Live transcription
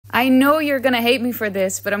I know you're gonna hate me for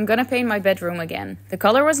this, but I'm gonna paint my bedroom again. The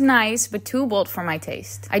color was nice, but too bold for my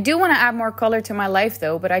taste. I do want to add more color to my life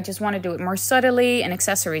though, but I just want to do it more subtly and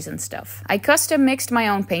accessories and stuff. I custom mixed my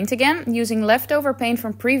own paint again, using leftover paint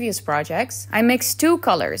from previous projects. I mixed two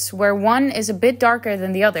colors, where one is a bit darker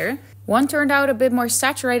than the other. One turned out a bit more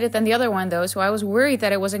saturated than the other one though, so I was worried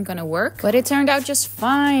that it wasn't gonna work. But it turned out just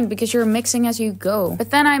fine, because you're mixing as you go. But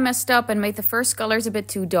then I messed up and made the first colors a bit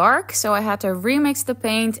too dark, so I had to remix the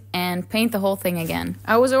paint and paint the whole thing again.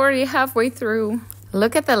 I was already halfway through.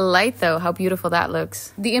 Look at the light though, how beautiful that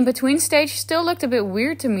looks. The in-between stage still looked a bit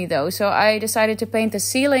weird to me though, so I decided to paint the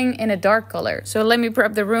ceiling in a dark color. So let me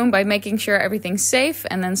prep the room by making sure everything's safe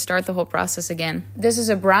and then start the whole process again. This is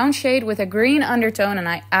a brown shade with a green undertone and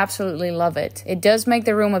I absolutely love it. It does make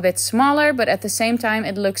the room a bit smaller, but at the same time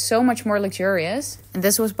it looks so much more luxurious. And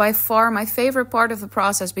this was by far my favorite part of the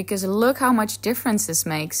process, because look how much difference this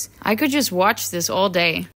makes. I could just watch this all day.